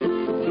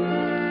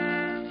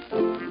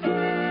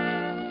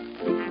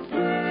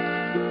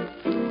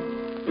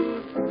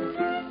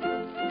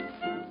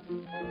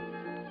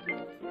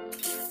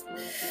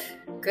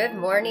Good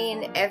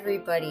morning,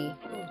 everybody.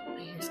 Ooh,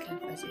 my hair's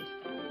kind of fuzzy.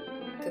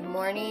 Good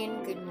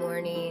morning, good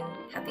morning.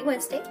 Happy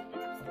Wednesday.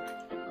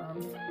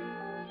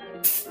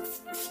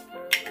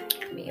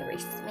 Let me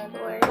erase my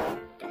board. Okay.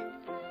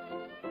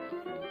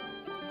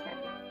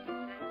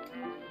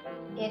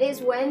 It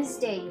is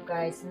Wednesday, you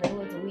guys, the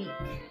middle of the week.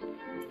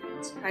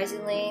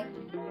 Surprisingly,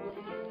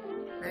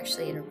 I'm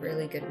actually in a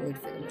really good mood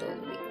for the middle of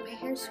the week. My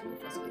hair's super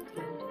fuzzy at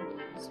the end.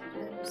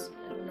 Sometimes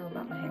I don't know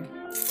about my hair.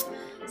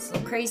 It's a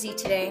little crazy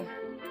today.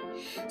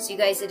 So you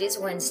guys, it is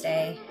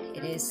Wednesday.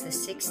 It is the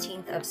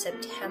 16th of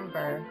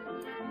September.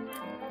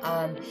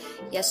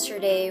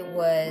 Yesterday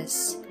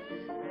was,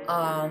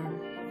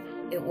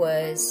 it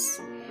was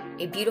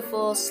a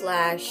beautiful /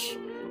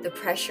 the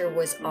pressure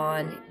was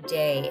on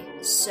day.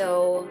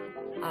 So,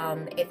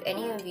 if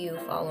any of you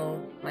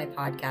follow my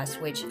podcast,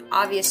 which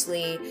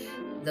obviously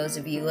those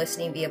of you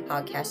listening via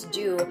podcast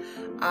do,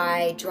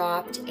 I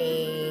dropped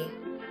a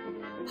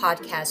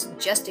podcast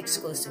just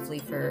exclusively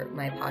for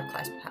my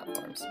podcast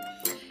platforms.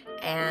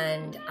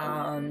 And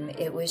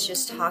it was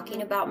just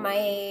talking about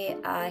my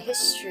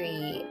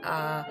history,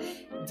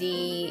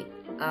 the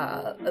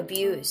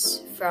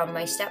abuse from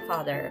my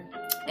stepfather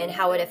and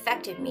how it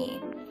affected me,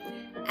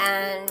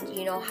 and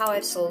you know how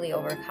I've slowly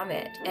overcome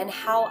it and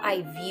how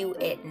I view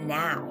it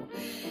now.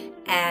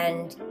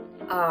 And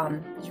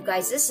you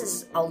guys, this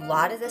is a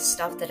lot of the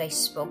stuff that I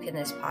spoke in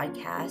this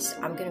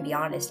podcast. I'm gonna be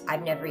honest,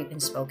 I've never even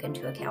spoken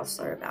to a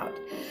counselor about.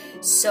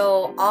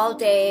 So all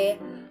day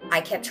I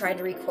kept trying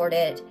to record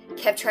it.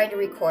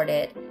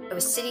 I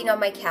was sitting on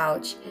my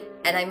couch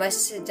and I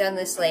must have done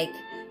this like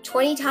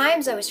 20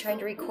 times. I was trying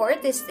to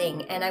record this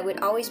thing and I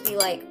would always be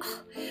like, oh,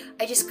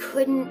 I just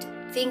couldn't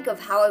think of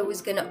how I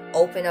was gonna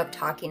open up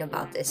talking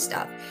about this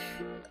stuff.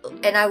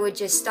 And I would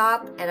just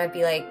stop and I'd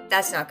be like,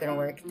 that's not gonna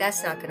work.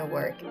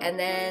 And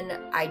then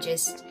I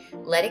just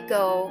let it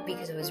go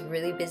because it was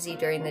really busy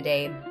during the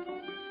day.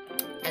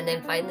 And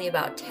then finally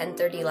about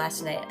 10:30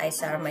 last night, I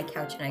sat on my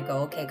couch and I go,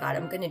 okay, God,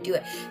 I'm going to do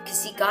it. Because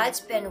see, God's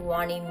been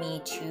wanting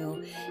me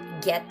to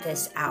get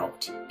this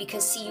out.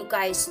 Because see, you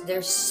guys,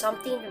 there's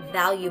something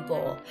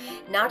valuable,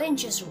 not in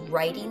just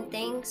writing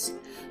things,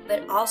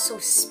 but also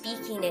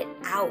speaking it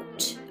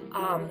out,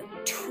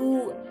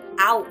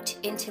 out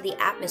into the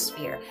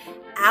atmosphere,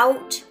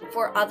 out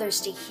for others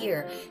to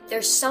hear.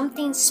 There's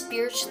something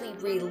spiritually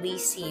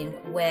releasing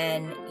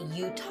when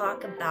you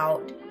talk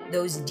about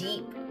those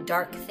deep,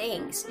 dark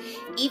things.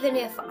 Even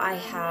if I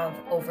have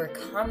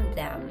overcome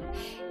them,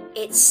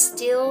 it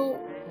still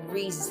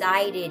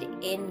resided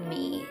in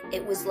me.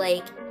 It was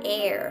like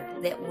air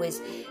that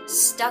was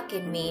stuck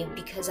in me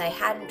because I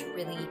hadn't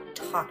really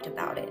talked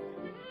about it.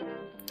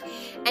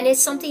 And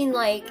it's something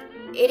like,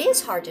 it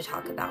is hard to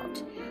talk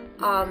about.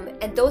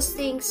 And those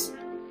things...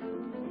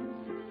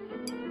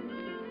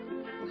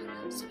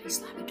 Somebody's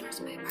slamming doors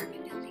in my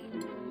apartment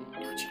building.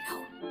 Don't you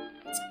know?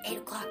 It's 8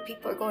 o'clock.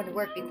 People are going to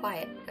work. Be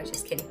quiet. I was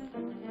just kidding.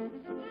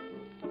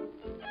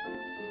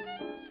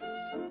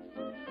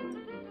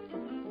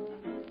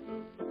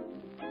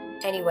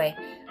 Anyway,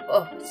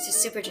 it's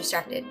just super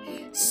distracted.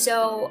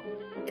 So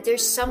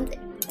there's something,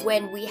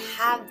 when we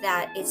have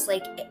that, it's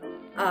like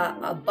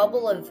a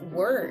bubble of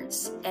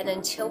words, and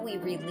until we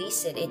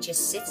release it, it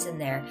just sits in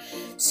there.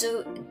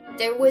 So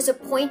there was a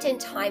point in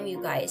time,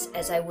 you guys,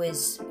 as I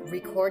was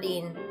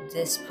recording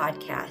this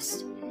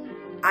podcast,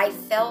 I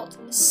felt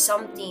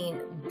something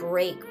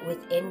break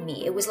within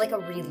me. It was like a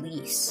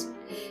release.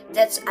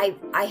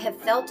 I have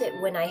felt it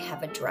when I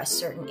have addressed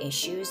certain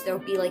issues. There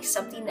will be like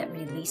something that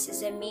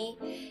releases in me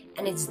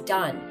and it's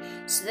done.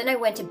 So then I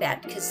went to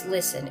bed because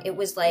listen, it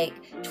was like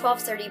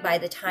 12:30 by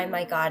the time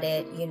I got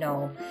it,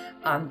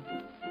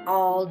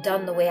 all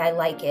done the way I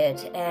like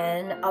it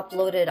and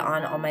uploaded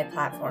on all my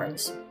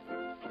platforms.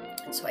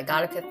 So I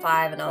got up at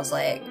 5 and I was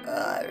like,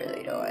 I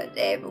really don't want a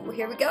day, but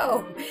here we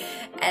go.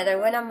 And I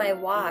went on my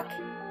walk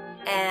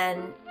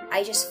and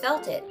I just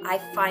felt it. I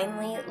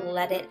finally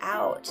let it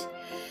out.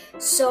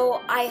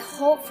 So I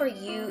hope for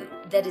you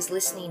that is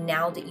listening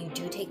now that you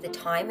do take the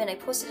time, and I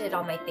posted it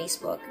on my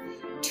Facebook,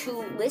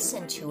 to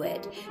listen to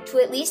it, to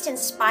at least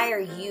inspire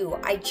you.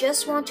 I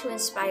just want to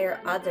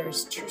inspire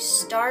others to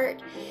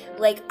start,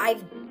 like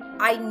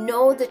I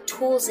know the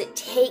tools it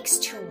takes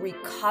to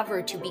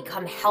recover, to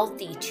become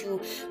healthy, to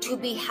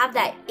have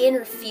that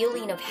inner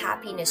feeling of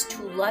happiness,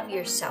 to love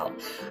yourself.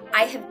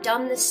 I have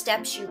done the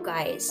steps, you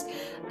guys,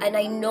 and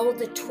I know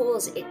the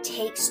tools it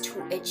takes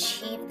to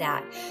achieve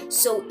that.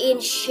 So in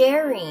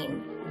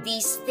sharing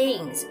these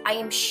things, I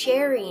am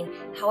sharing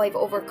how I've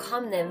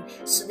overcome them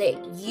so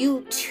that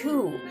you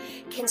too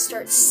can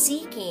start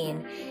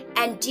seeking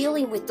and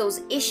dealing with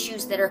those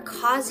issues that are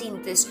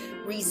causing this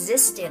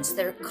resistance,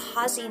 that are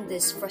causing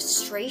this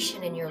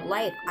frustration in your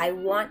life. I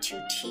want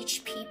to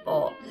teach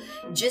people,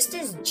 just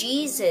as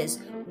Jesus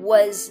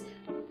was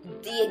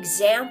the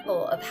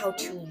example of how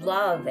to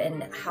love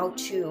and how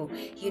to,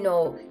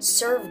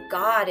 serve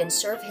God and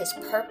serve His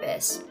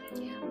purpose.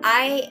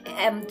 I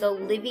am the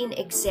living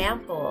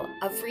example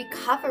of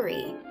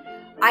recovery.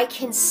 I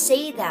can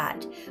say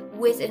that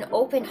with an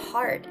open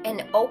heart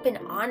and open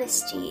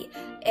honesty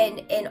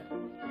and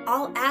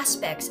all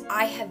aspects.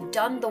 I have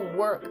done the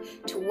work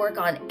to work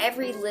on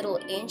every little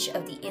inch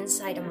of the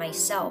inside of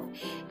myself.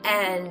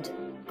 And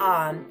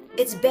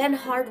it's been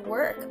hard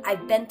work.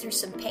 I've been through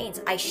some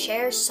pains. I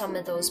share some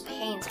of those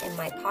pains in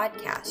my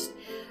podcast.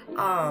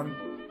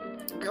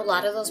 And a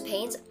lot of those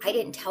pains I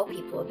didn't tell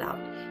people about,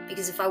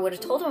 because if I would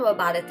have told them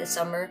about it this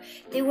summer,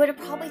 they would have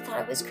probably thought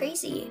I was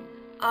crazy.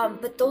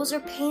 But those are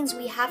pains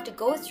we have to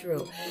go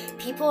through.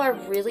 People are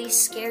really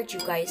scared, you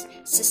guys.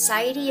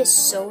 Society is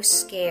so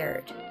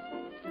scared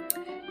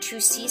to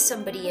see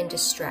somebody in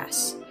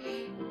distress.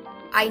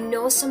 I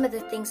know some of the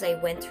things I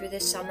went through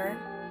this summer.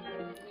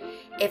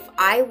 If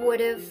I would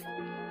have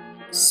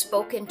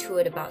spoken to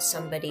it about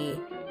somebody,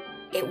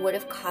 it would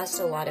have caused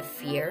a lot of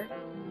fear.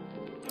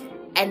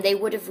 And they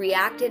would have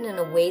reacted in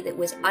a way that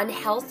was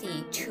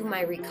unhealthy to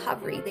my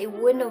recovery. They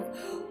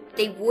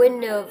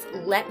wouldn't have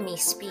let me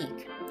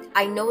speak.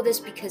 I know this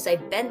because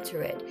I've been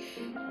through it.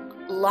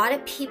 A lot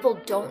of people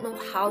don't know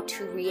how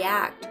to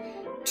react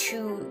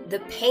to the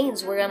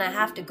pains we're gonna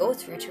have to go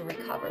through to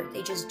recover.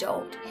 They just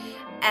don't.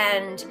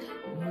 And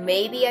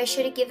maybe I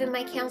should have given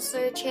my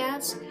counselor a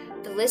chance.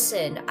 But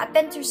listen, I've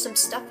been through some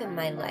stuff in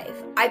my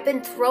life. I've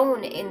been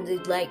thrown in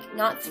the,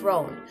 not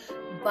thrown,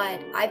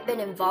 but I've been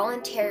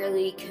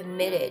involuntarily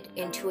committed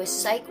into a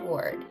psych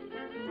ward.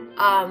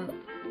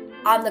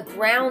 On the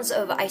grounds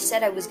of, I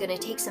said I was going to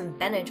take some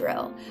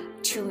Benadryl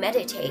to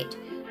meditate,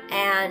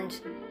 and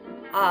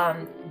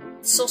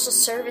social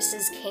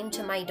services came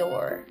to my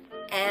door,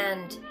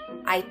 and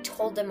I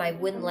told them I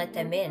wouldn't let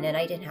them in, and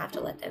I didn't have to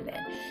let them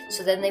in.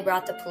 So then they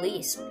brought the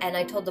police, and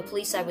I told the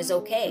police I was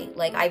okay.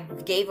 I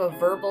gave a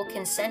verbal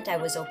consent I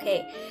was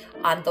okay.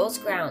 On those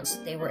grounds,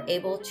 they were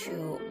able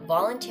to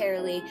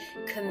voluntarily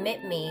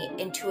commit me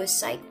into a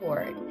psych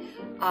ward.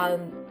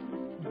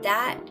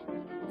 That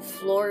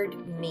floored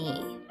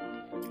me.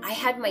 I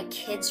had my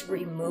kids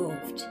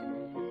removed.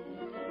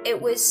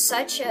 It was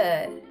so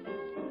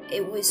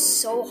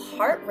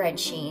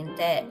heart-wrenching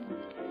that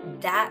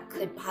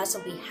could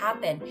possibly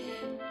happen.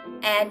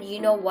 And you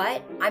know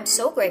what? I'm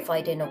so grateful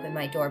I didn't open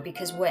my door,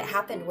 because what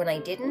happened when I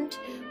didn't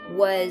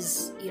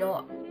was, I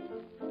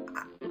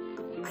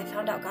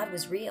found out God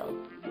was real,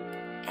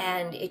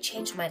 and it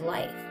changed my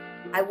life.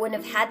 I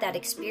wouldn't have had that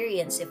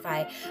experience if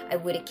I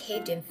would have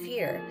caved in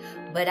fear.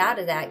 But out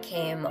of that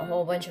came a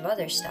whole bunch of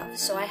other stuff.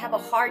 So I have a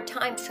hard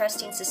time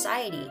trusting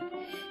society.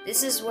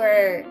 This is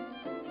where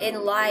it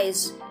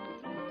lies.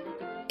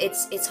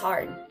 It's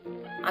hard.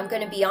 I'm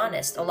going to be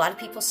honest. A lot of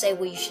people say,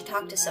 well, you should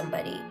talk to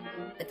somebody.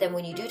 But then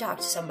when you do talk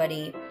to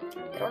somebody,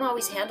 they don't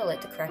always handle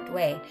it the correct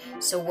way.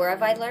 So where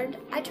have I learned?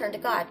 I turn to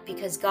God,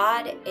 because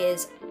God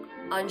is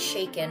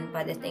unshaken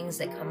by the things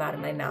that come out of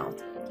my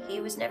mouth. He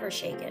was never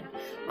shaken.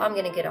 Well, I'm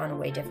going to get on a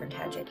way different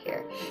tangent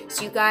here.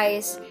 So you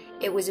guys,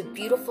 it was a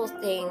beautiful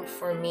thing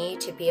for me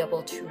to be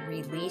able to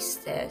release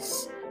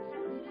this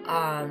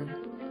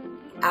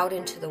out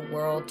into the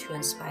world to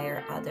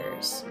inspire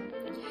others.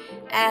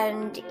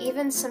 And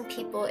even some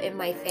people in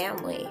my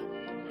family,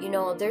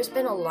 there's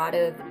been a lot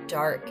of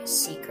dark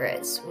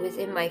secrets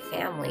within my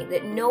family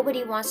that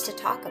nobody wants to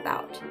talk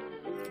about.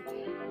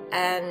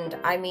 And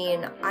I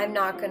mean, I'm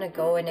not going to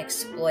go and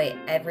exploit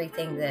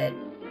everything that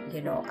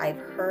I've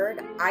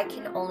heard. I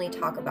can only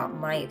talk about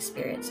my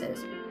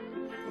experiences.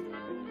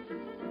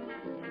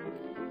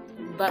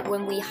 But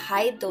when we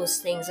hide those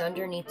things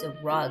underneath the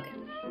rug,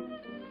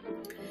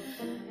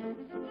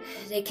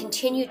 they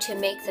continue to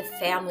make the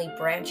family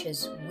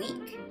branches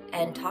weak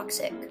and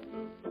toxic.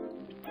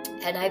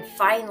 And I've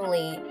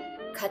finally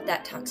cut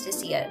that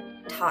toxicity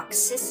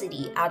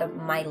out of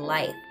my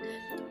life,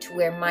 to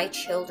where my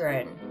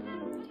children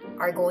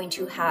are going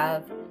to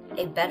have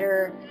a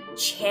better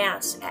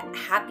chance at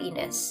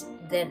happiness.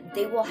 Then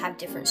they will have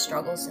different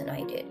struggles than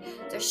I did.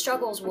 Their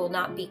struggles will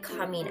not be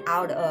coming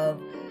out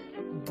of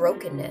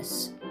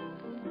brokenness.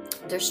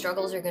 Their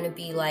struggles are going to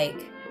be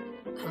like,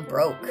 I'm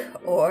broke,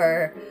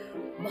 or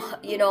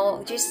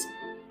just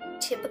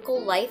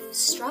typical life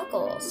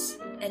struggles.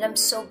 And I'm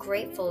so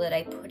grateful that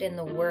I put in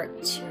the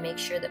work to make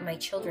sure that my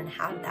children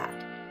have that.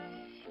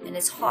 And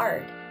it's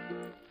hard.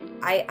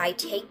 I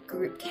take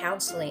group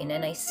counseling,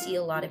 and I see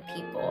a lot of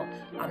people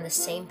on the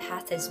same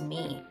path as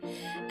me.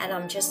 And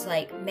I'm just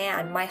like,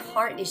 man, my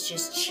heart is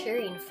just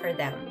cheering for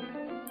them.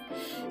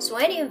 So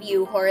any of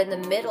you who are in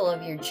the middle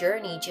of your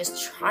journey,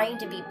 just trying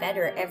to be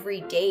better every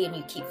day, and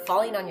you keep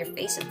falling on your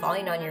face and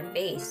falling on your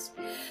face,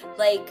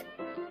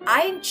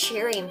 I'm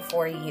cheering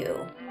for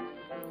you.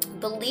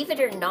 Believe it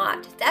or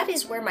not, that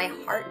is where my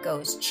heart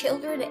goes.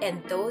 Children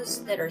and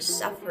those that are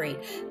suffering.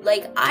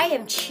 I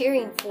am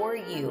cheering for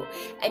you.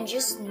 And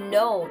just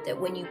know that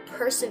when you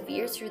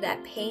persevere through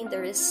that pain,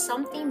 there is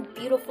something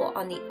beautiful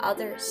on the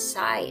other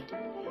side.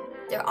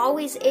 There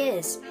always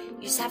is.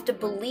 You just have to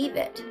believe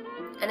it.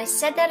 And I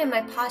said that in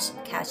my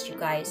podcast, you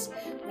guys.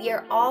 We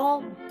are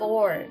all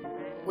born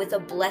with a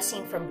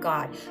blessing from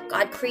God.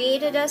 God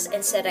created us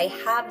and said, I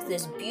have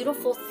this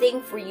beautiful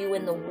thing for you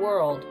in the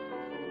world.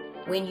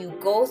 When you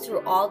go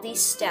through all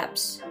these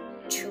steps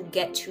to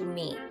get to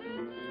me.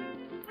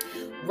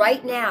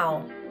 Right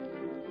now,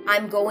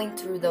 I'm going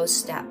through those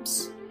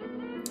steps.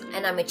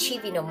 and I'm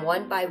achieving them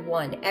one by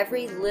one.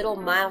 Every little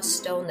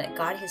milestone that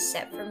God has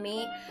set for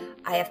me,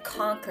 I have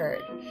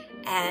conquered,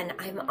 and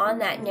I'm on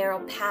that narrow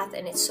path,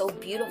 and it's so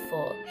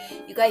beautiful.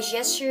 You guys,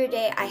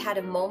 yesterday I had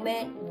a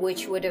moment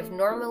which would have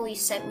normally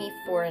sent me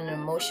for an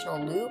emotional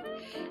loop,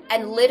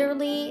 and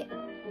literally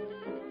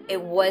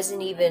it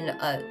wasn't even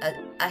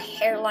a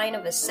hairline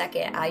of a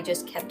second. I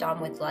just kept on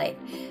with life,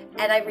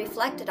 and I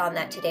reflected on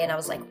that today, and I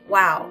was like,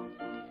 wow,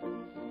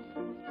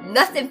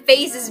 nothing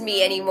phases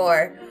me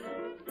anymore.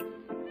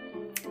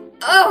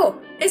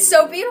 Oh, it's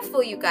so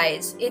beautiful, you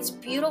guys. It's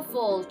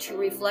beautiful to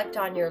reflect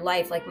on your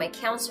life. Like, my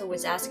counselor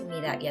was asking me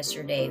that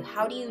yesterday.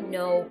 How do you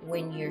know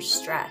when you're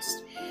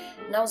stressed?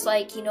 And I was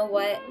like, you know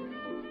what?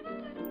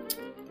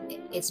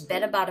 It's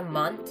been about a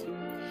month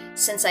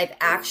since I've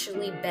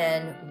actually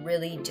been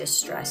really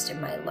distressed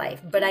in my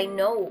life. But I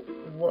know,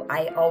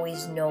 I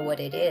always know what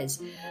it is.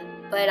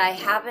 But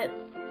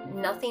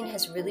nothing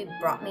has really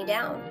brought me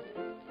down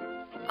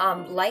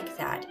like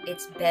that.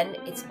 It's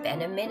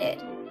been a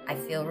minute. I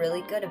feel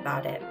really good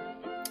about it.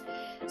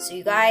 So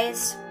you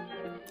guys,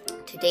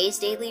 today's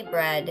daily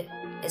bread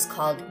is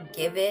called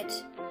Give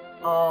It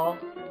All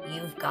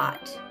You've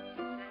Got.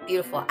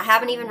 Beautiful. I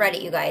haven't even read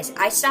it, you guys.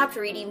 I stopped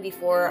reading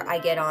before I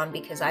get on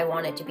because I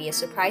want it to be a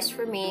surprise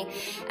for me,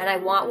 and I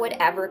want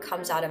whatever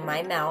comes out of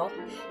my mouth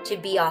to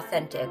be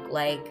authentic.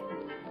 Like,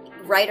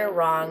 right or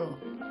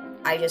wrong,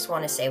 I just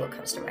want to say what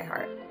comes to my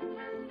heart.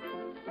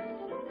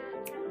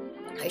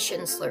 I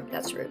shouldn't slurp,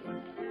 that's rude.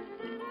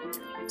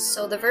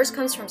 So the verse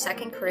comes from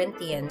 2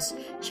 Corinthians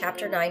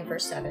chapter 9,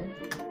 verse 7.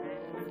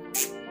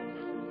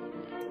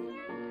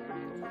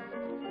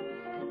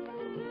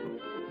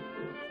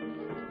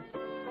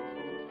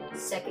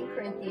 Second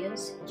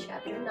Corinthians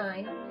chapter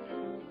 9.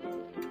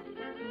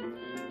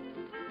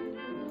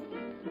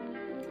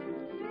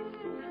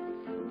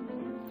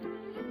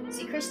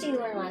 See, Christine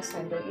learned last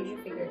time, don't use your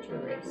finger to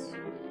erase,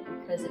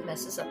 because it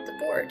messes up the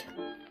board.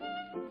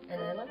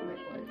 And I love my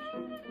board.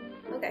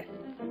 Okay.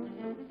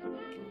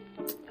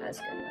 That's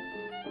good enough.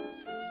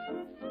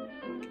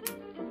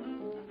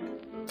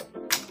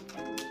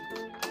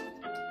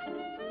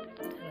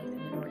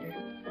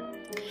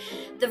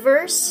 The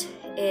verse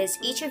is,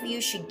 each of you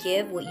should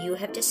give what you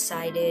have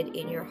decided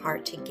in your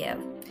heart to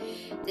give.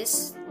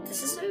 This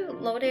is a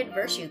loaded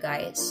verse, you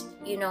guys.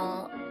 You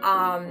know,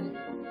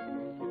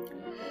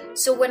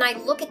 so when I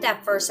look at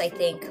that verse, I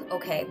think,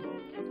 okay,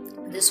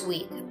 this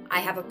week I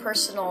have a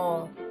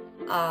personal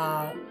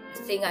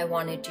thing I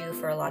want to do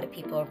for a lot of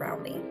people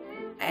around me,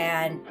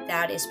 and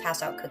that is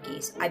pass out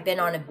cookies. I've been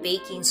on a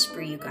baking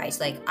spree, you guys.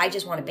 Like, I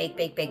just want to bake,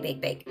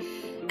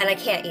 and I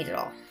can't eat it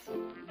all.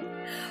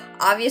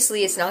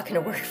 Obviously, it's not going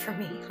to work for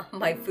me on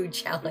my food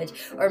challenge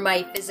or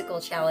my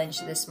physical challenge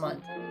this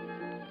month.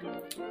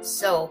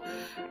 So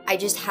I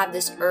just have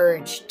this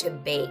urge to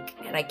bake,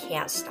 and I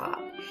can't stop.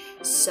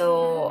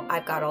 So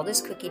I've got all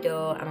this cookie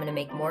dough. I'm going to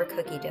make more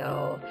cookie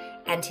dough.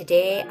 And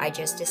today I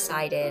just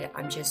decided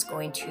I'm just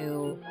going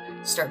to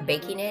start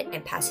baking it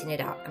and passing it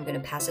out. I'm going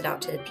to pass it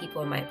out to the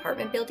people in my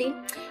apartment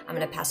building. I'm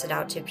going to pass it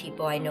out to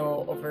people I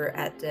know over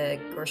at the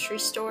grocery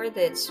store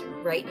that's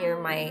right near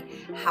my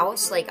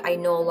house. Like, I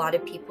know a lot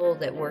of people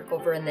that work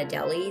over in the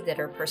deli that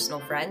are personal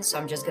friends. So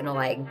I'm just going to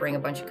like bring a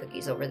bunch of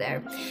cookies over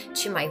there.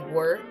 To my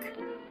work,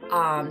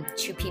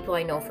 to people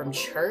I know from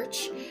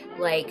church,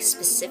 like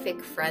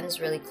specific friends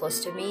really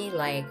close to me.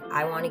 Like,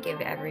 I want to give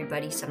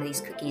everybody some of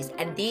these cookies,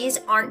 and these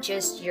aren't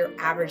just your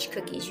average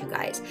cookies, you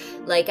guys.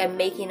 Like, I'm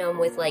making them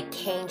with like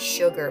cane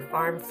sugar,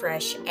 farm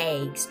fresh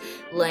eggs,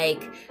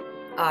 like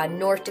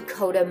North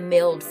Dakota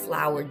milled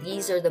flour.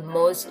 These are the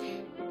most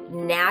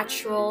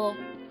natural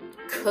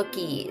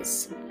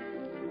cookies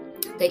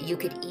that you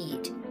could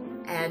eat,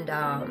 and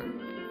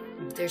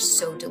they're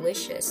so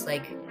delicious.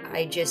 Like,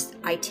 I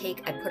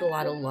put a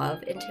lot of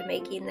love into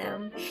making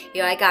them.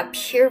 You know, I got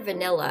pure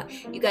vanilla.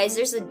 You guys,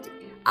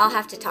 I'll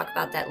have to talk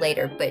about that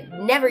later, but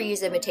never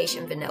use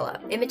imitation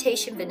vanilla.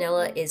 Imitation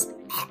vanilla is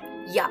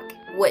yuck.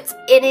 What's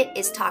in it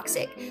is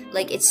toxic.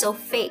 Like, it's so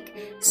fake.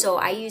 So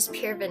I use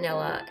pure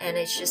vanilla, and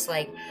it's just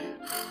like,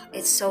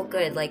 it's so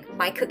good. Like,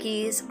 my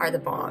cookies are the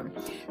bomb.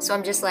 So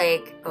I'm just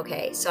like,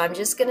 okay, so I'm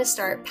just gonna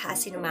start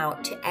passing them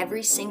out to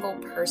every single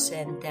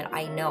person that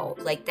I know.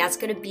 Like, that's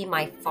gonna be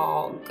my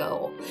fall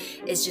goal,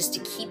 is just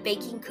to keep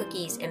baking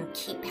cookies and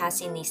keep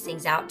passing these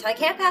things out till I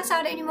can't pass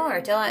out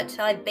anymore, till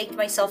I've baked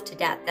myself to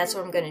death. That's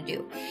what I'm gonna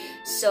do.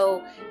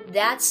 So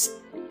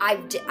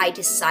I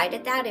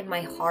decided that in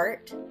my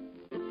heart.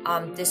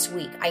 This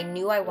week. I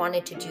knew I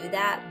wanted to do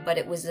that, but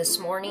it was this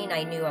morning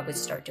I knew I would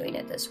start doing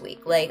it this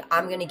week. Like,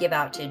 I'm going to give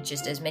out to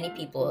just as many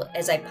people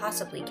as I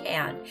possibly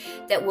can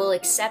that will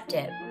accept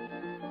it.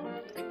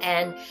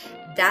 And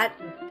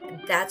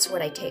that's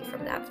what I take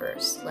from that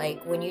verse.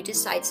 Like, when you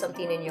decide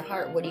something in your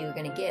heart, what are you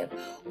going to give?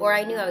 Or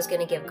I knew I was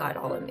going to give God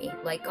all of me.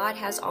 Like, God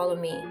has all of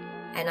me.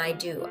 And I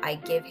do. I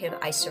give him,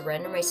 I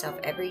surrender myself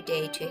every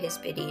day to his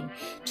bidding,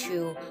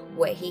 to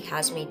what he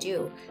has me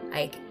do.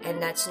 Like,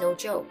 and that's no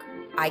joke.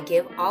 I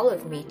give all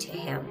of me to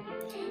him.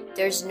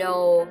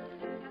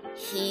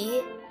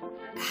 He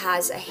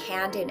has a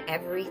hand in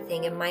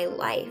everything in my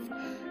life.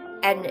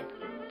 And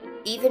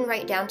even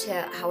right down to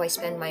how I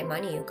spend my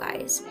money, you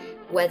guys.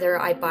 Whether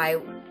I buy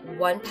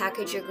 1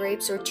 package of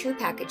grapes or 2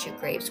 package of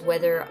grapes,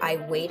 whether I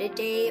wait a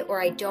day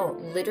or I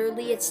don't.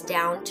 Literally, it's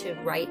down to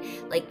right.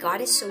 Like,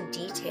 God is so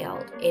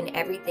detailed in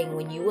everything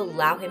when you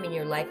allow him in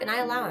your life. And I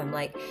allow him,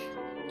 like,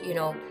 you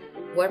know,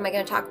 what am I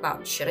going to talk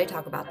about? Should I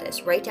talk about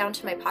this? Right down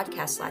to my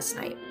podcast last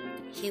night.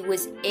 He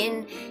was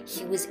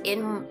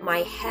in my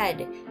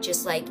head,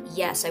 just like,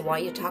 yes, I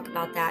want you to talk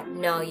about that.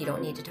 No, you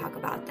don't need to talk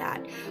about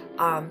that.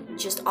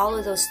 Just all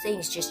of those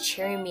things, just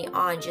cheering me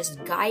on,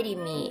 just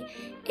guiding me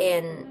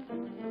in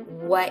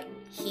what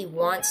he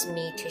wants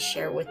me to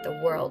share with the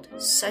world.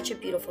 Such a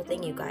beautiful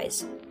thing, you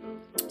guys.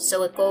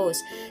 So it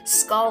goes,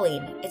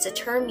 sculling. It's a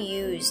term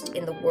used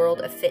in the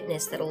world of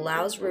fitness that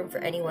allows room for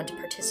anyone to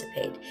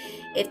participate.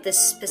 If the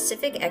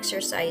specific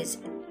exercise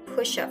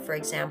push-up, for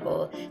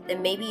example,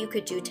 then maybe you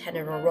could do 10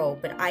 in a row,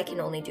 but I can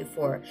only do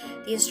 4.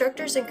 The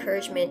instructor's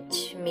encouragement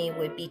to me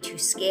would be to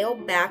scale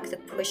back the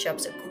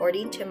push-ups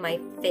according to my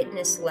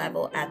fitness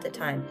level at the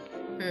time.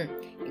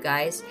 You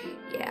guys,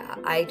 yeah,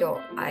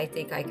 I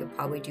think I could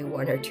probably do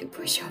 1 or 2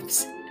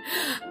 push-ups.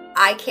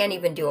 I can't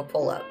even do a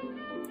pull-up,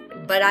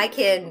 but I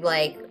can,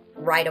 like,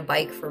 ride a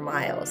bike for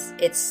miles.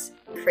 It's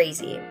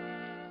crazy.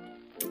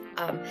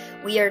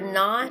 We are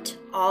not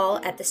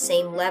all at the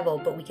same level,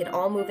 but we can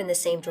all move in the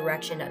same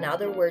direction. In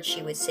other words,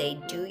 she would say,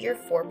 do your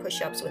 4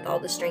 push-ups with all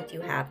the strength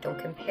you have. Don't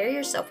compare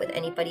yourself with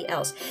anybody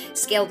else.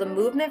 Scale the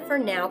movement for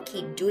now.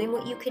 Keep doing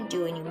what you can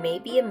do, and you may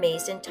be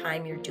amazed in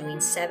time you're doing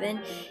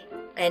 7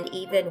 and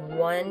even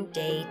one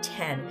day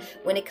 10.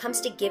 When it comes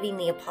to giving,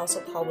 the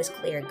Apostle Paul was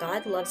clear.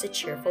 God loves a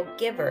cheerful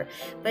giver,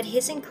 but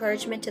his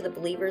encouragement to the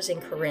believers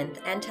in Corinth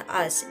and to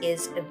us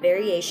is a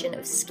variation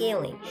of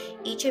scaling.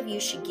 Each of you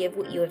should give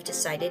what you have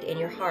decided in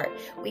your heart.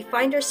 We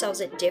find ourselves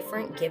at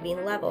different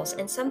giving levels,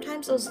 and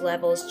sometimes those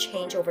levels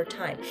change over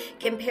time.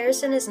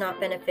 Comparison is not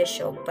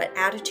beneficial, but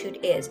attitude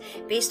is.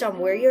 Based on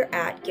where you're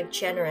at, give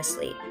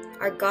generously.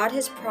 Our God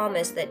has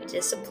promised that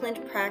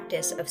disciplined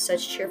practice of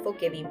such cheerful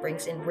giving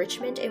brings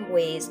enrichment in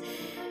ways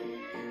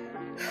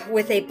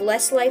with a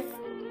blessed life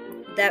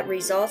that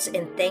results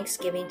in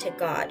thanksgiving to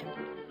God.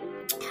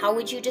 How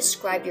would you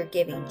describe your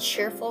giving?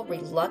 Cheerful,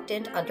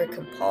 reluctant, under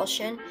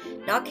compulsion,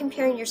 not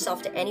comparing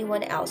yourself to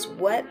anyone else.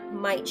 What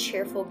might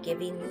cheerful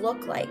giving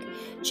look like?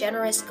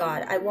 Generous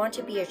God, I want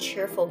to be a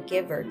cheerful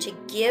giver, to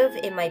give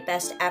in my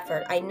best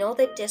effort. I know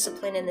that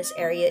discipline in this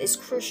area is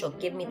crucial.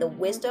 Give me the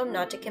wisdom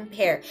not to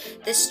compare,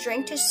 the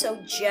strength to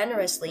sow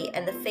generously,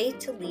 and the faith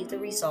to leave the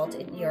result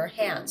in your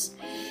hands.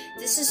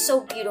 This is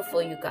so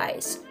beautiful, you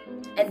guys.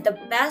 And the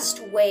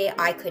best way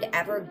I could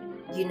ever,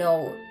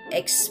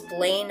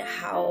 explain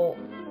how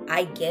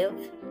I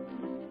give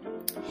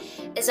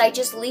is I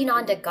just lean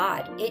on to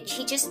God.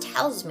 He just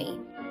tells me.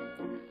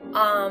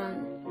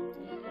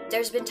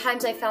 There's been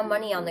times I found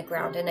money on the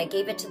ground and I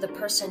gave it to the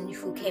person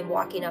who came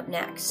walking up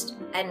next,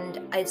 and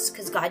it's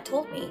because God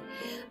told me.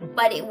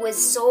 But it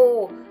was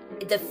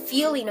the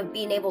feeling of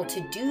being able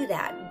to do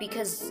that,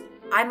 because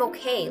I'm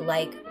okay,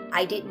 like,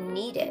 I didn't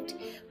need it,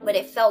 but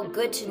it felt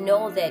good to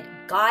know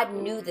that God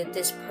knew that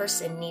this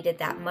person needed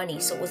that money.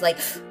 So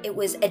it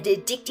was an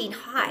addicting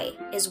high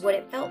is what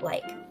it felt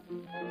like.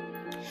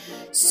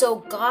 So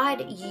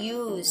God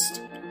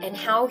used, and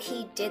how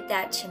he did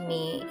that to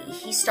me,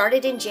 he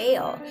started in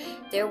jail.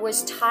 There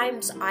was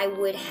times I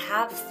would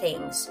have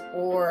things,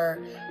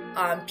 or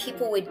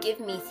people would give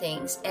me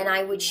things, and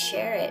I would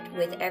share it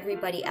with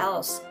everybody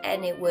else.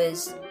 And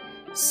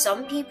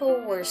some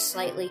people were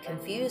slightly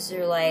confused.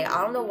 They're like,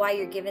 I don't know why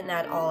you're giving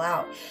that all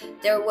out.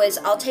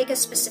 I'll take a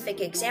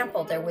specific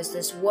example. There was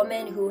this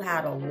woman who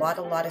had a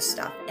lot of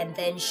stuff, and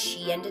then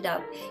she ended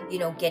up,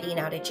 getting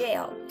out of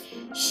jail.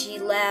 She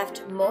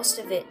left most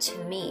of it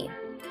to me.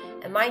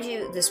 And mind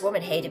you, this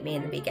woman hated me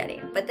in the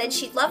beginning, but then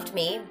she loved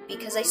me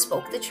because I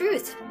spoke the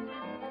truth.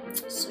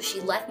 So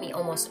she left me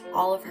almost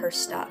all of her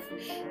stuff.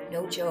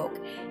 No joke.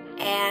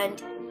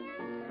 And,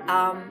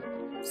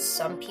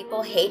 some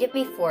people hated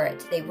me for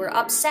it. They were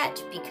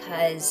upset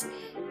because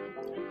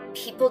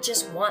people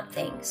just want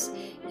things.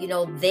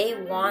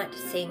 They want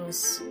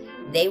things.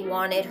 They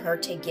wanted her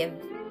to give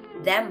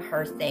them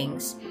her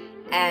things.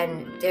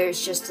 And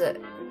there's just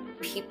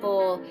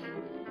people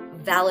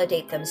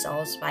validate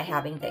themselves by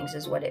having things,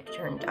 is what it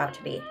turned out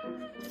to be.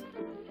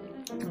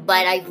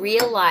 But I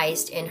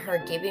realized in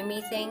her giving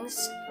me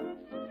things,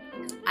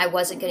 I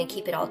wasn't going to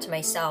keep it all to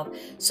myself.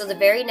 So the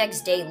very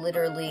next day,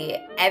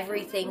 literally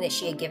everything that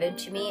she had given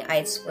to me, I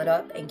had split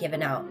up and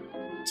given out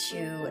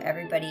to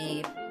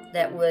everybody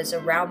that was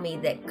around me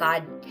that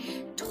God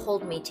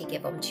told me to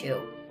give them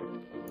to.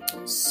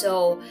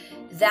 So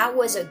that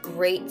was a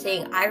great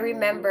thing. I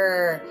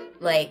remember,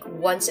 like,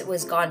 once it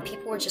was gone,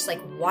 people were just like,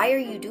 why are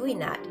you doing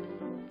that?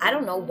 I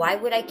don't know. Why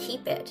would I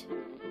keep it?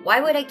 Why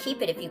would I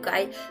keep it if you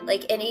guys,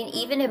 like, and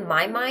even in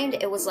my mind,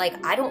 it was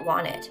like, I don't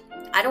want it.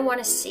 I don't want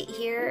to sit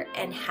here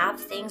and have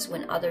things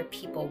when other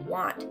people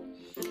want.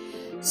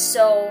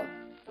 So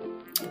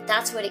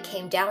that's what it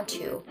came down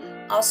to.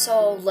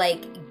 Also,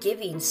 like,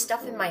 giving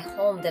stuff in my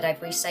home that I've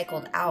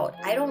recycled out.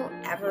 I don't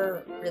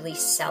ever really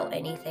sell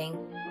anything.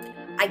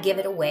 I give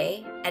it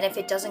away, and if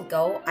it doesn't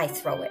go, I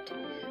throw it.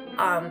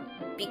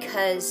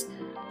 Because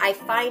I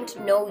find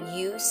no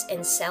use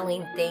in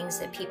selling things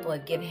that people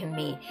have given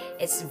me.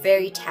 It's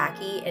very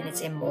tacky and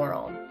it's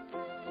immoral.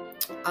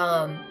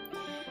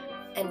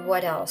 And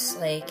what else?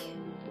 Like,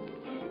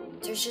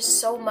 there's just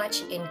so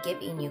much in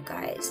giving, you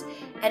guys.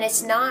 And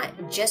it's not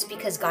just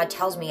because God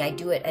tells me I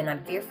do it and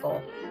I'm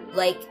fearful.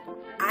 Like,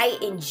 I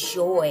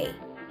enjoy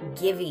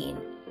giving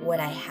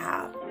what I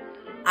have.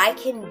 I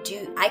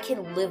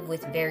can live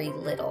with very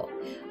little.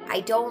 I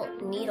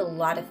don't need a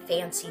lot of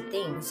fancy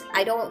things.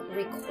 I don't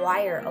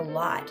require a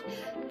lot.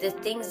 The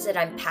things that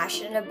I'm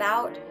passionate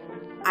about,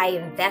 I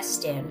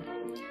invest in.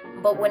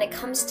 But when it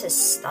comes to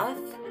stuff,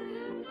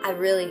 I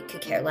really could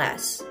care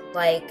less.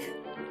 Like,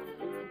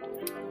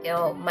 you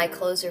know, my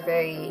clothes are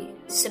very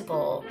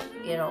simple.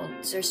 You know,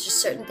 so there's just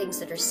certain things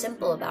that are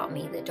simple about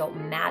me that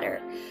don't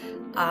matter.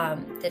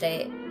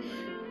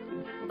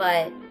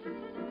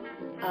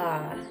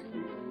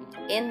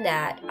 In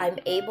that, I'm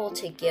able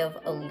to give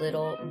a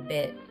little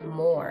bit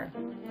more.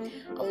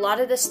 A lot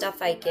of the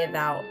stuff I give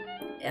out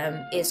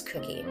is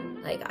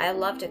cooking. Like, I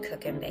love to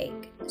cook and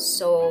bake.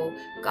 So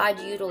God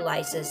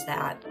utilizes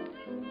that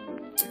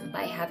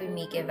by having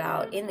me give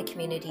out in the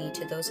community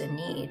to those in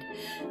need.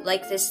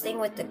 Like this thing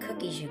with the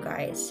cookies, you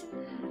guys.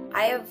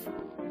 I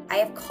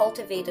have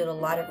cultivated a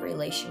lot of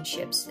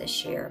relationships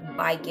this year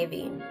by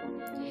giving.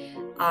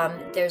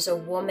 There's a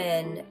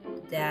woman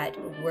that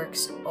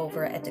works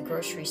over at the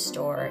grocery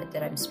store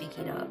that I'm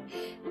speaking of.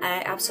 And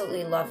I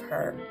absolutely love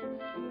her.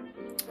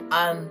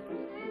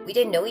 We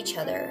didn't know each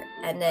other,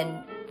 and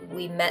then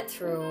we met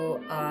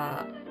through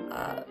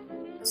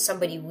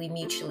somebody we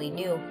mutually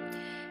knew,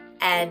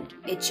 and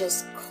it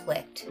just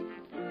clicked.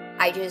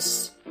 I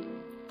just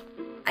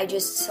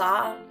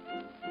saw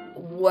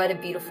what a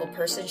beautiful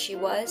person she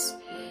was.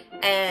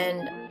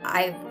 And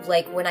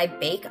when I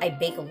bake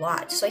a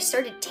lot. So I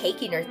started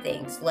taking her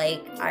things.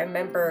 Like, I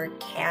remember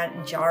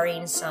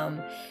jarring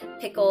some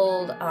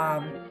pickled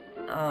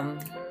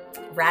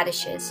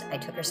radishes. I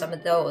took her some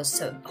of those.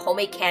 So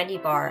homemade candy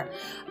bar.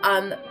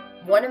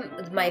 One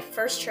of my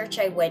first church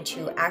I went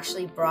to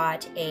actually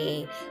brought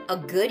a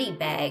goodie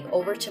bag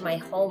over to my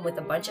home with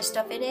a bunch of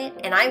stuff in it.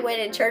 And I went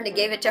in turn and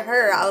gave it to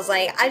her. I was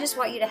like, I just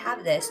want you to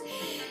have this.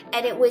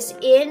 And it was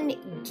in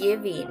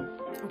giving.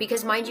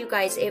 Because mind you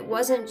guys,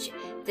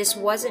 this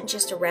wasn't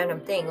just a random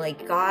thing.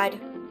 Like, God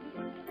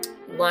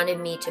wanted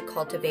me to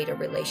cultivate a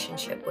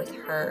relationship with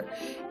her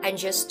and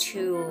just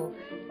to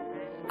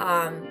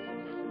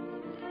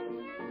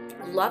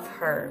love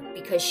her,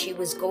 because she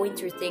was going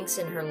through things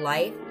in her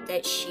life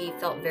that she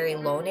felt very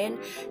alone in,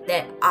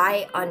 that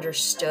I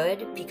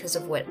understood because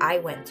of what I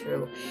went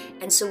through.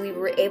 And so we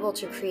were able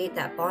to create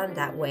that bond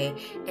that way.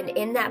 And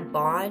in that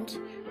bond,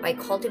 by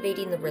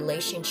cultivating the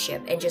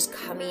relationship and just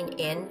coming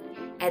in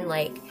and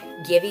like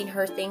giving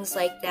her things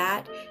like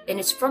that, and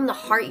it's from the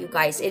heart, you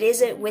guys. It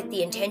isn't with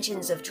the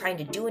intentions of trying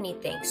to do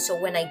anything. So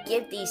when I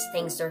give these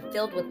things, they're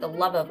filled with the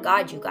love of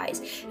God, you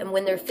guys. And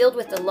when they're filled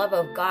with the love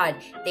of God,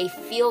 they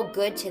feel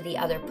good to the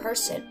other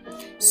person.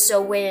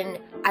 So when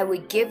I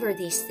would give her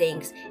these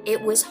things,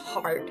 it was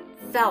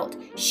heartfelt.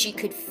 She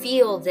could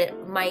feel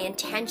that my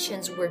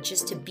intentions were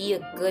just to be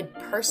a good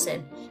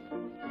person.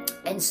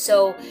 And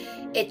so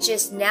it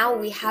just, now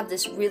we have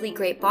this really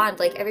great bond.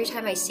 Like, every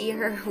time I see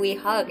her, we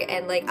hug,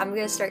 and like, I'm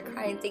gonna start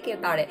crying thinking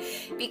about it,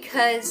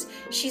 because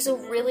she's a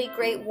really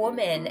great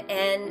woman.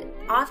 And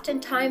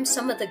oftentimes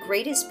some of the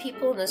greatest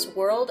people in this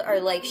world are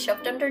like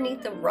shoved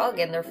underneath the rug,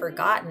 and they're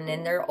forgotten,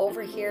 and they're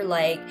over here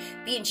like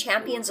being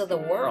champions of the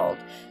world.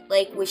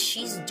 Like, what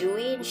she's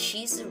doing,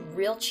 she's a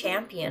real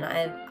champion.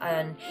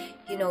 And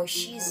you know,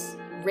 she's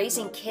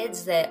raising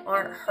kids that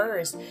aren't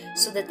hers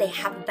so that they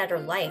have a better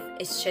life.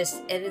 It's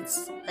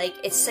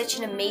such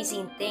an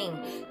amazing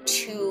thing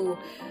to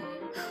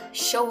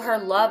show her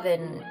love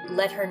and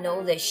let her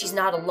know that she's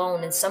not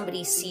alone and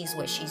somebody sees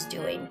what she's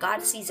doing.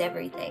 God sees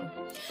everything.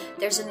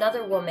 There's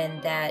another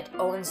woman that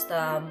owns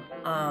the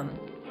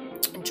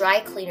dry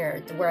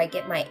cleaner where I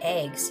get my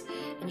eggs.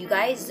 And you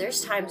guys,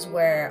 there's times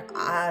where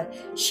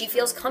she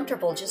feels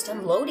comfortable just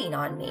unloading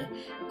on me.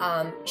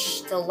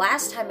 The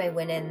last time I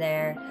went in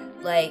there,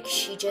 like,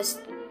 she just,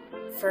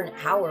 for an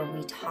hour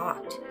we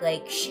talked.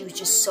 Like, she was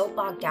just so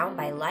bogged down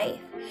by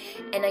life.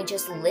 And I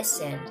just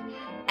listened.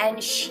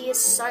 And she is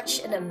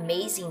such an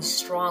amazing,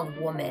 strong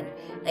woman.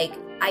 Like,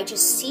 I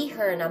just see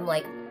her and I'm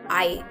like,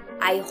 I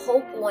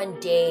hope one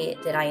day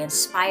that I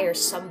inspire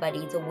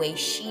somebody the way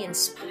she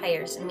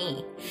inspires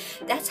me.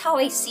 That's how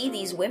I see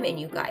these women,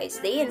 you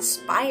guys. They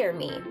inspire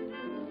me.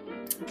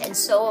 And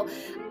so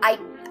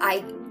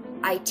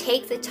I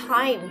take the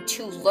time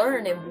to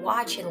learn and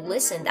watch and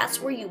listen.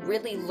 That's where you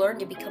really learn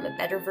to become a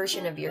better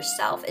version of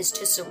yourself, is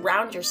to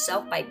surround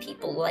yourself by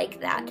people like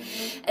that.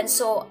 And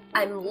so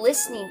I'm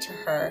listening to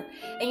her.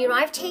 And you know,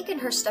 I've taken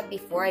her stuff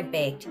before I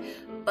baked,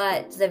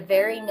 but the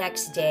very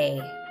next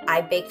day, I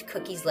baked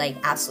cookies like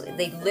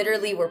absolutely. They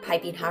literally were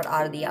piping hot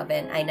out of the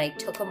oven, and I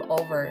took them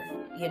over,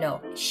 you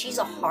know, she's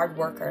a hard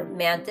worker.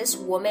 Man, this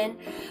woman,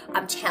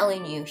 I'm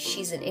telling you,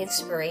 she's an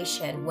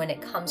inspiration when it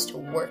comes to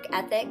work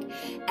ethic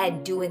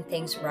and doing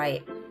things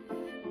right.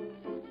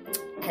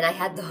 And I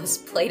had those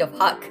plate of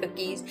hot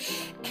cookies,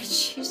 and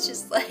she's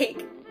just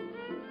like,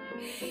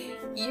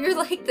 you're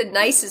like the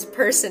nicest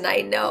person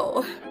I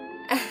know.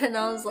 And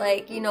I was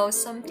like, you know,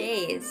 some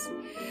days,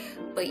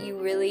 but you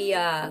really,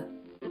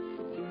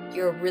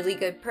 you're a really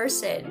good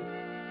person.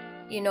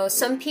 You know,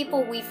 some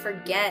people we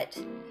forget,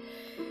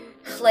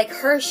 like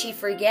her, she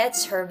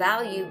forgets her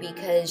value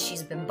because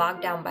she's been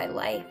bogged down by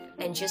life.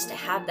 And just to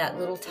have that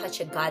little touch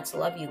of God's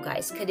love, you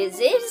guys, because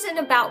it isn't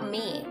about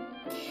me.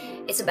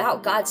 It's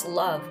about God's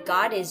love.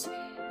 God is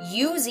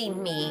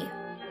using me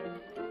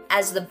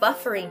as the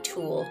buffering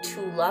tool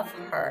to love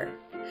her.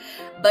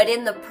 But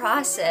in the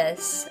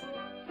process,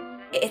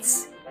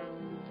 it's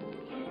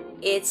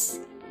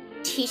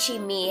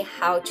teaching me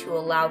how to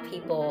allow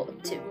people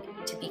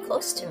to be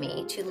close to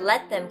me, to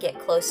let them get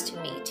close to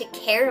me, to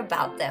care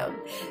about them,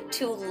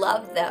 to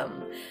love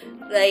them.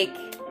 Like,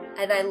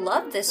 and I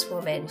love this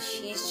woman.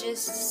 She's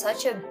just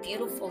such a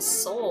beautiful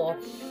soul.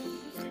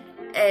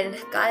 And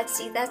God,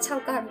 see, that's how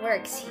God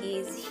works.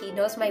 He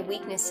knows my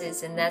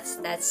weaknesses, and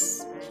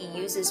that's he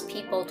uses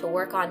people to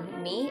work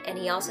on me, and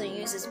he also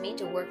uses me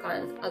to work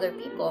on other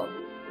people.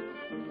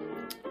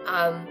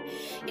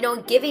 You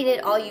know, giving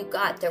it all you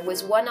got. There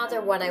was one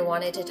other one I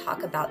wanted to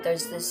talk about.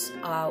 There's this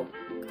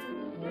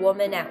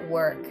woman at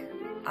work,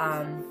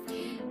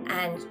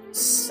 and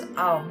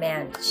oh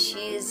man,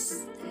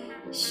 she's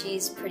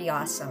pretty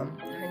awesome.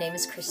 Her name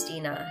is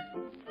Christina.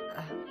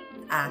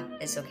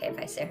 It's okay if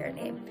I say her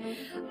name.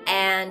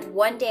 And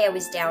one day I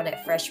was down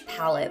at Fresh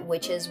Palette,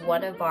 which is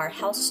one of our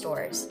health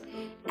stores,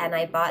 and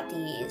I bought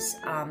these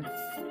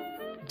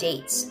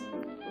dates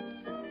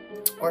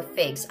or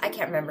figs. I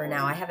can't remember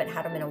now. I haven't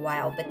had them in a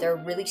while, but they're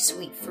really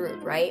sweet fruit,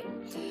 right?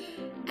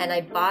 And I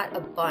bought a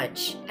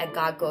bunch, and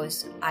God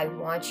goes, I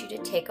want you to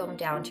take them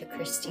down to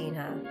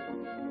Christina,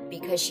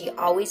 because she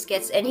always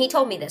gets, and he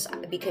told me this,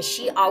 because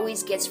she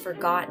always gets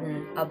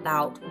forgotten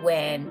about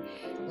when,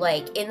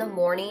 like, in the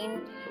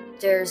morning,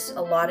 there's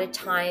a lot of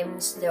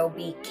times there'll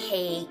be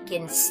cake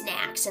and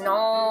snacks and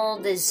all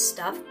this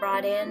stuff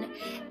brought in,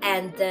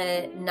 and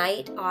the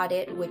night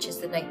audit, which is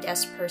the night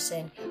desk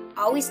person,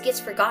 always gets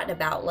forgotten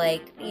about.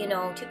 Like, you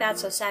know, too bad,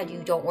 so sad,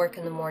 you don't work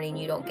in the morning,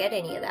 you don't get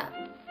any of that.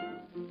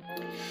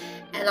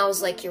 And I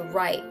was like, you're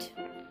right.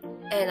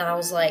 And I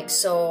was like,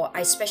 so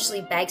I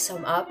specially bagged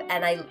some up,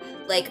 and I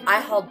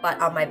hauled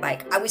butt on my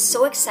bike. I was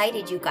so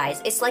excited, you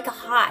guys. It's like a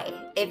high.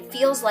 It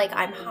feels like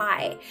I'm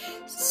high.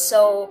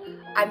 So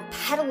I'm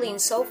pedaling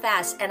so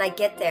fast, and I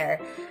get there,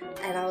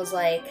 and I was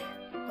like,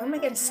 what am I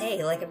gonna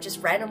say? Like, I'm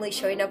just randomly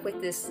showing up with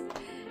this.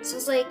 So I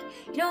was like,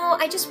 you know,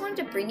 I just wanted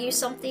to bring you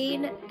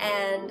something,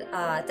 and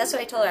that's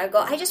what I told her. I go,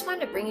 I just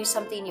wanted to bring you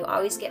something you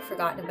always get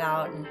forgotten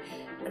about, and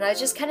I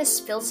just kind of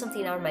spilled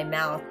something out of my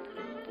mouth.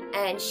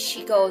 And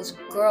she goes,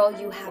 girl,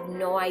 you have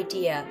no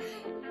idea.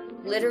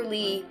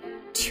 Literally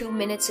 2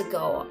 minutes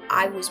ago,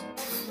 I was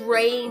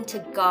praying to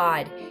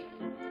God.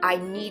 I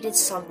needed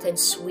something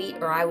sweet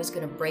or I was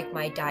going to break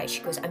my diet. She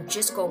goes, I'm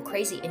just going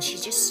crazy. And she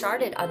just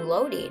started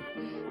unloading.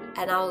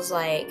 And I was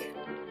like,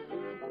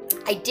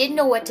 I didn't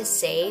know what to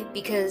say,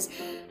 because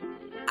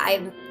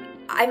I'm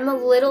a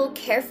little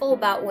careful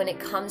about when it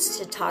comes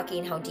to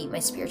talking how deep my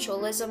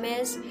spiritualism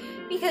is,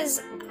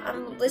 because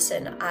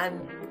listen,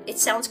 it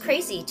sounds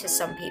crazy to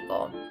some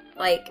people,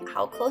 like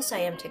how close I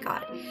am to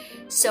God.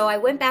 So I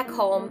went back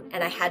home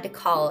and I had to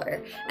call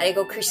her, and I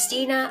go,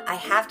 Christina, I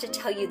have to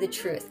tell you the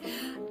truth.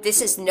 This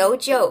is no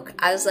joke.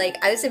 I was like,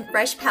 I was in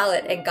Fresh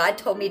Palette, and God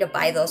told me to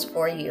buy those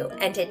for you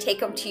and to take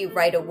them to you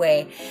right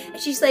away.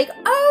 And she's like,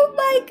 oh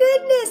my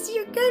goodness,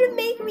 you're gonna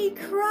make me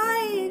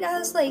cry. And I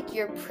was like,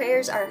 your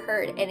prayers are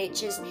heard. And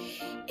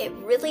it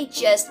really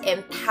just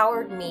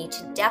empowered me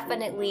to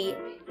definitely,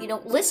 you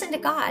know, listen to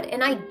God.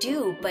 And I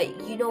do, but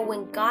you know,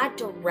 when God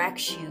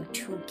directs you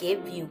to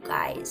give, you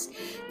guys,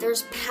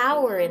 there's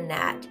power in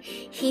that.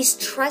 He's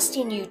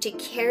trusting you to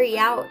carry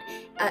out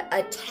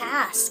a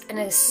task, an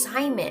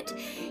assignment.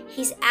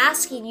 He's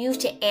asking you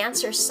to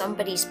answer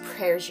somebody's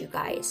prayers, you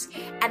guys.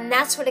 And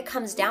that's what it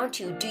comes down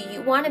to. Do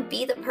you want to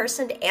be the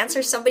person to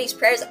answer somebody's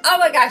prayers? Oh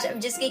my gosh, I'm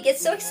just gonna get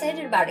so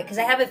excited about it, because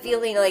I have a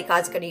feeling like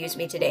God's gonna use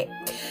me today.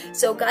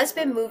 So God's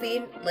been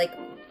moving, like,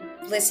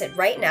 listen,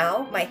 right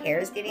now, my hair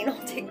is getting all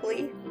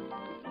tingly,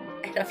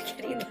 and I'm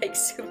getting, like,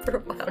 super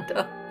wound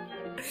up.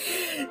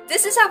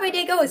 This is how my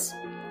day goes.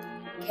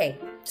 Okay,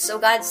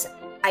 so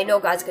I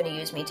know God's going to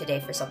use me today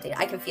for something.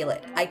 I can feel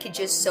it. I can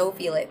just so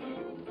feel it.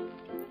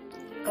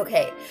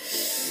 Okay,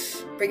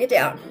 bring it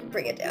down,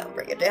 bring it down,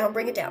 bring it down,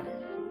 bring it down.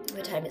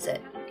 What time is it?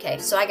 Okay,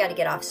 so I got to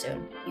get off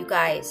soon. You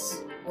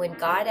guys, when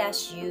God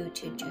asks you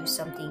to do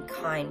something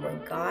kind,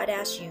 when God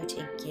asks you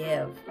to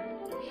give,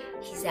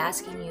 He's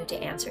asking you to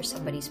answer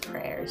somebody's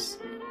prayers.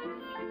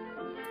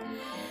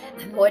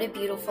 And what a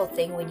beautiful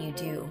thing when you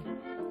do.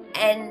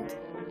 And,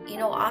 you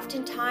know,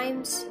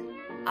 oftentimes,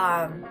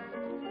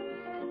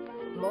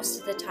 most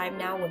of the time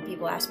now when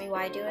people ask me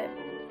why I do it,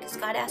 because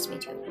God asked me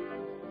to.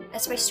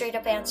 That's my straight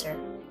up answer.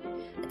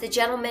 The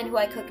gentleman who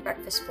I cooked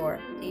breakfast for,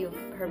 that you've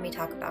heard me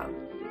talk about,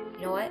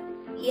 you know what?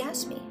 He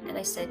asked me, and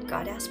I said,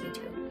 God asked me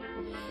to.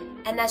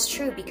 And that's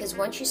true, because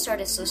once you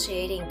start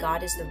associating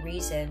God as the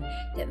reason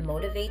that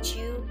motivates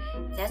you,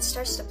 that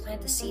starts to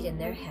plant the seed in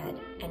their head.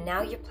 And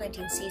now you're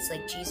planting seeds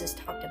like Jesus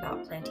talked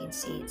about planting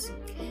seeds.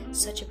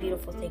 Such a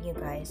beautiful thing, you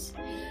guys.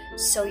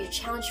 So your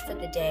challenge for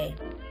the day,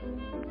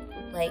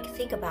 like,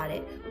 think about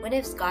it. When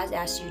has God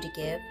asked you to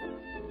give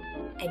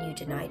and you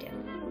denied him?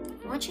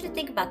 I want you to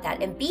think about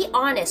that and be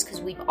honest, because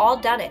we've all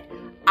done it.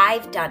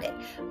 I've done it.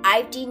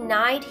 I've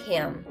denied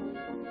him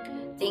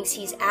things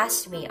he's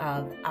asked me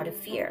of out of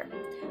fear,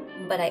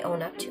 but I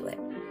own up to it.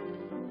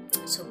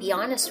 So be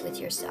honest with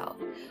yourself.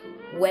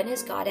 When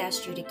has God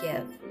asked you to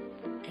give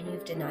and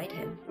you've denied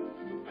him?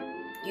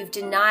 You've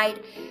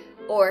denied,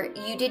 or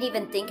you didn't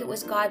even think it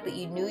was God, but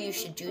you knew you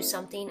should do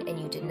something and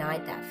you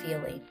denied that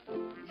feeling.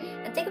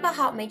 And think about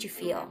how it made you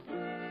feel.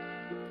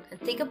 And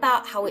think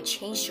about how it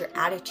changed your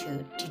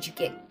attitude. Did you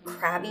get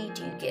crabby?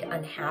 Do you get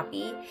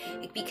unhappy?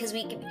 Because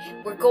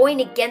we're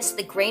going against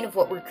the grain of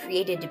what we're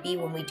created to be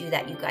when we do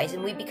that, you guys.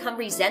 And we become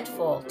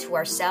resentful to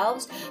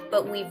ourselves,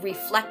 but we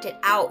reflect it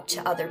out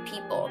to other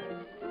people.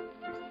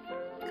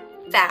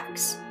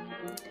 Facts.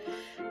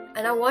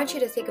 And I want you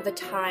to think of a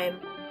time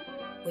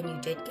when you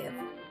did give.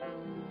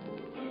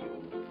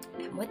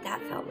 And what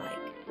that felt like.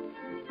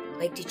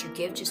 Like, did you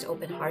give just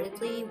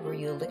open-heartedly? Were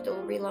you a little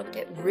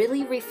reluctant?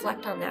 Really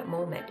reflect on that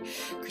moment.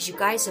 Because you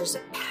guys, there's a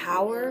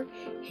power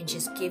in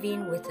just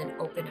giving with an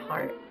open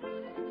heart.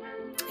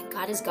 And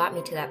God has got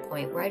me to that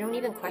point where I don't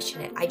even question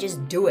it. I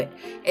just do it.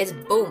 It's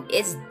boom.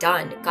 It's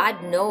done.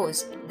 God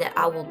knows that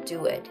I will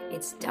do it.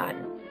 It's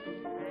done.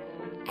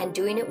 And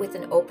doing it with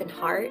an open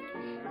heart,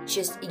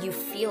 just, you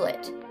feel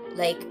it.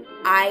 Like,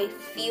 I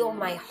feel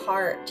my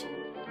heart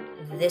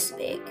this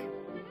big.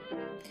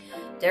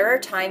 There are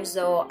times,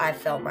 though, I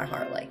felt my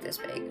heart like this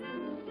big.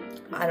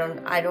 I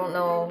don't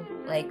know,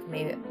 like,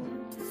 maybe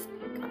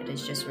God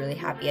is just really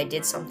happy I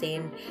did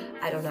something.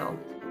 I don't know.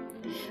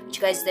 But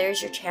you guys,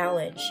 there's your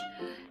challenge.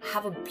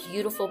 Have a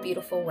beautiful,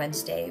 beautiful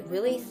Wednesday.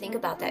 Really think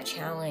about that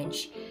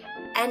challenge.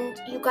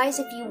 And you guys,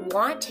 if you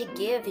want to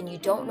give and you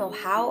don't know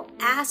how,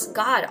 ask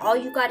God. All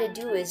you got to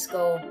do is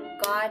go,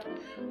 God,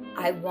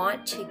 I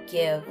want to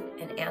give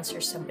and answer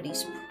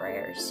somebody's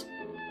prayers.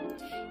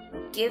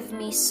 Give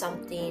me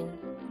something.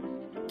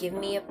 Give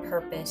me a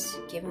purpose.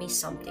 Give me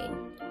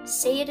something.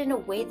 Say it in a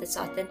way that's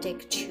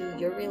authentic to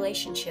your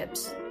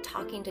relationships,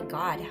 talking to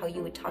God, how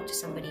you would talk to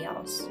somebody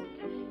else.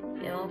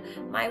 You know,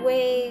 my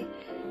way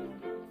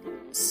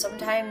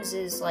sometimes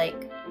is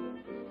like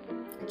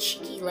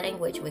cheeky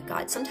language with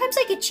God. Sometimes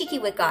I get cheeky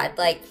with God,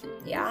 like,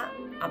 yeah,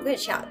 I'm going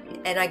to shout.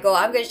 And I go,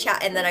 I'm going to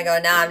shout. And then I go,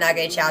 no, I'm not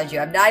going to challenge you.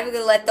 I'm not even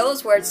going to let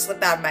those words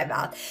slip out of my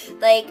mouth.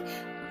 Like,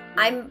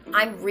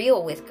 I'm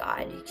real with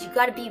God. You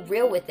got to be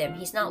real with him.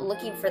 He's not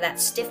looking for that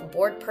stiff,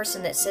 bored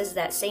person that says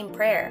that same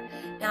prayer.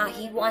 Now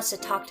he wants to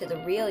talk to the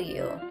real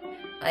you.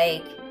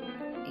 Like,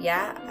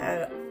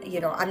 yeah,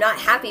 you know, I'm not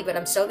happy, but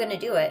I'm still going to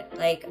do it.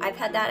 Like, I've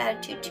had that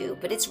attitude too,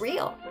 but it's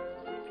real.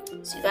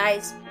 So you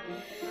guys,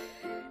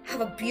 have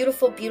a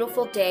beautiful,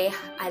 beautiful day.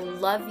 I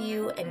love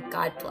you and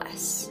God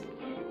bless.